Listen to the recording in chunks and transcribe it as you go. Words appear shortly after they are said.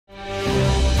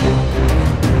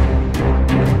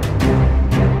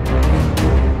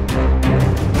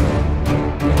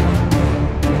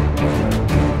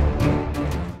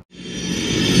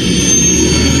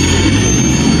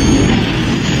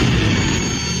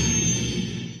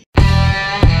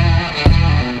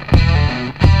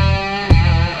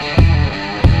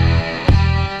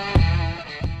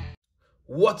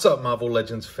What's up, Marvel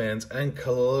Legends fans and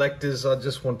collectors? I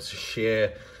just want to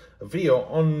share a video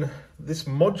on this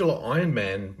modular Iron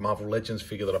Man Marvel Legends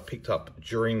figure that I picked up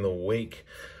during the week.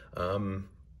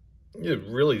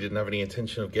 Really didn't have any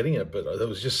intention of getting it, but there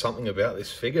was just something about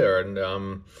this figure, and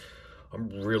I'm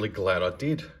really glad I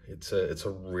did. It's a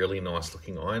really nice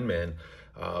looking Iron Man.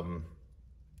 I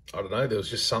don't know, there was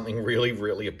just something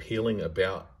really appealing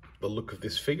about the look of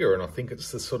this figure, and I think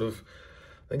it's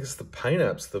the paint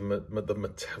apps, the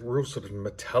real sort of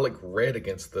metallic red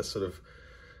against the sort of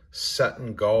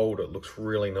satin gold. It looks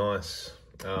really nice.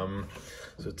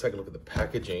 So take a look at the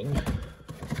packaging.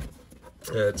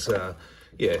 It's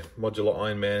modular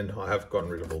Iron Man. I have gotten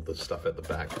rid of all the stuff at the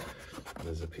back.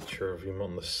 There's a picture of him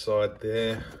on the side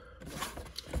there.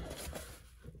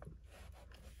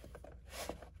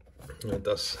 It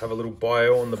does have a little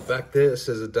bio on the back there. It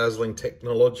says a dazzling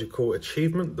technological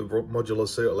achievement. The modular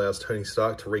suit allows Tony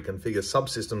Stark to reconfigure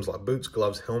subsystems like boots,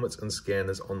 gloves, helmets, and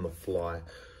scanners on the fly.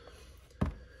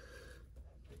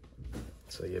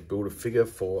 So yeah, build a figure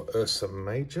for AUSSIE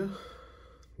Major.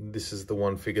 This is the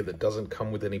one figure that doesn't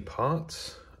come with any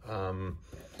parts. And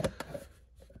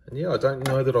yeah, I don't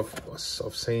know that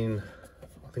I've seen,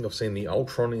 I think I've seen the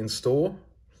Ultron in store.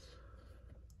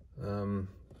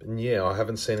 And yeah, I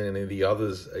haven't seen any of the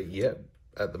others yet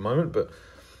at the moment, but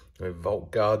you know,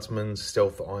 Vault Guardsman,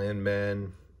 Stealth Iron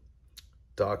Man,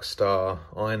 Dark Star,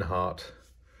 Ironheart,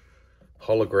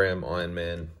 Hologram Iron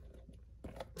Man,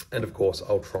 and of course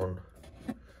Ultron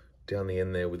down the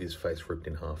end there with his face ripped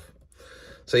in half.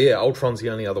 So yeah, Ultron's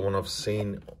the only other one I've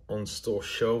seen on store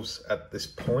shelves at this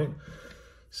point.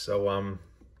 So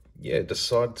yeah,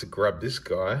 decided to grab this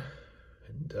guy,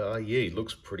 and yeah, he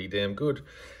looks pretty damn good.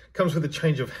 Comes with a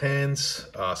change of hands,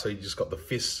 so you just got the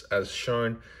fists as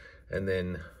shown, and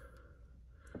then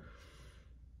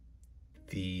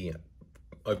the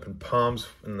open palms,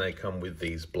 and they come with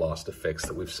these blast effects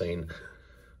that we've seen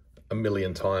a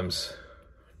million times.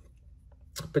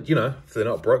 But you know, if they're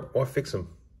not broke, why fix them?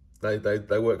 They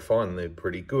work fine. They're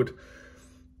pretty good.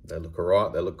 They look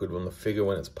alright. They look good on the figure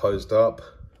when it's posed up.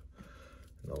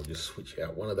 And I'll just switch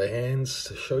out one of the hands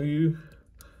to show you.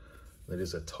 That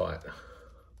is a tight.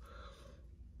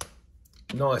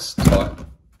 Nice tight,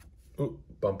 ooh,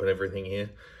 bumping everything here.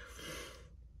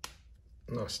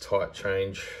 Nice tight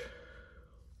change.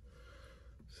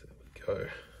 So there we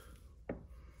go.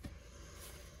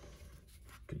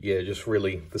 But yeah, just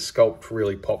really, the sculpt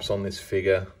really pops on this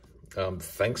figure.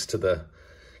 Thanks to the,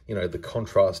 you know, the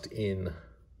contrast in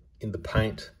the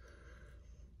paint.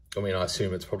 I mean, I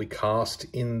assume it's probably cast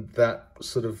in that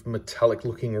sort of metallic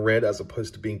looking red as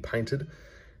opposed to being painted.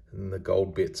 And the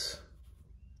gold bits.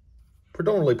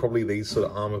 Predominantly probably these sort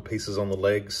of armor pieces on the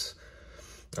legs.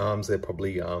 Arms, they're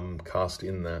probably cast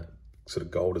in that sort of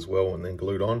gold as well and then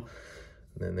glued on.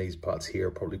 And then these parts here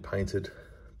are probably painted,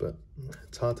 but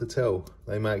it's hard to tell.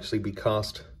 They may actually be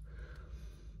cast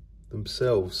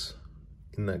themselves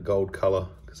in that gold color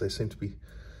because they seem to be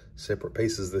separate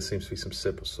pieces. There seems to be some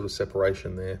sort of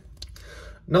separation there.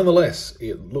 Nonetheless,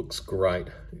 it looks great.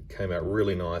 It came out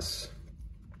really nice.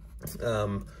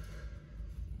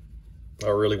 I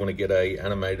really want to get a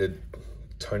animated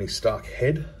Tony Stark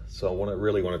head, so I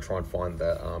really want to try and find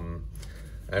that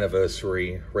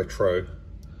anniversary retro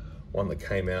one that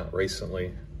came out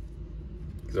recently,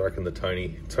 because I reckon the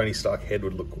Tony Stark head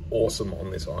would look awesome on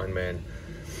this Iron Man.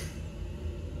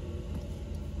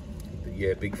 But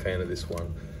yeah, big fan of this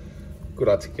one. Good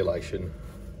articulation.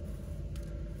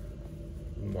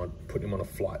 Might put him on a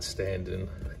flight stand and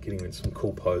get him in some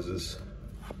cool poses.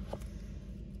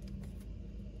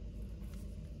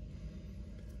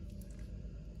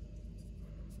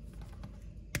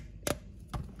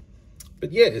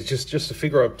 But yeah, it's just a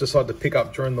figure I've decided to pick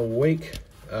up during the week.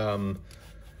 You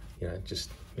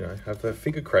know, have a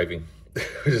figure craving.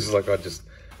 Which is like, I just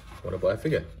want to buy a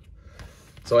figure.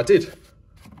 So I did.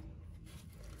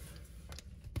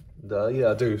 And, yeah,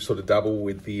 I do sort of dabble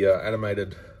with the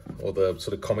animated or the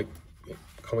sort of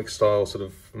comic style sort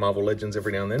of Marvel Legends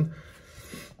every now and then.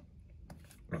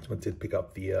 I did pick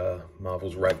up the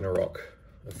Marvel's Ragnarok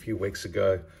a few weeks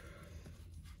ago.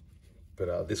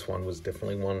 But this one was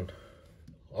definitely one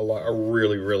I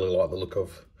really like the look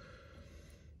of.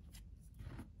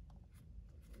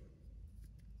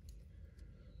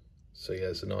 So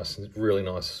yeah, it's a really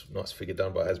nice figure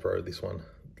done by Hasbro. This one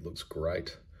looks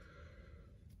great.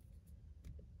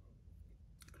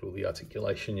 Got all the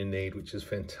articulation you need, which is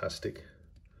fantastic.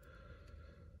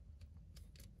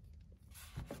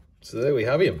 So there we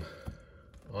have him,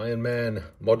 Iron Man,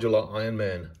 modular Iron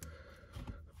Man.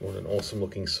 What an awesome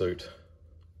looking suit.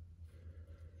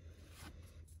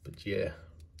 But yeah,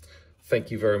 thank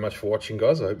you very much for watching,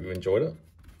 guys. I hope you enjoyed it.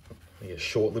 a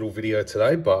short little video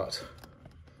today, but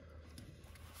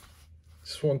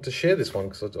just wanted to share this one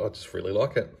because I just really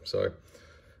like it. So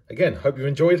again, hope you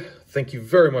enjoyed. Thank you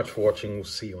very much for watching. We'll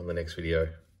see you on the next video.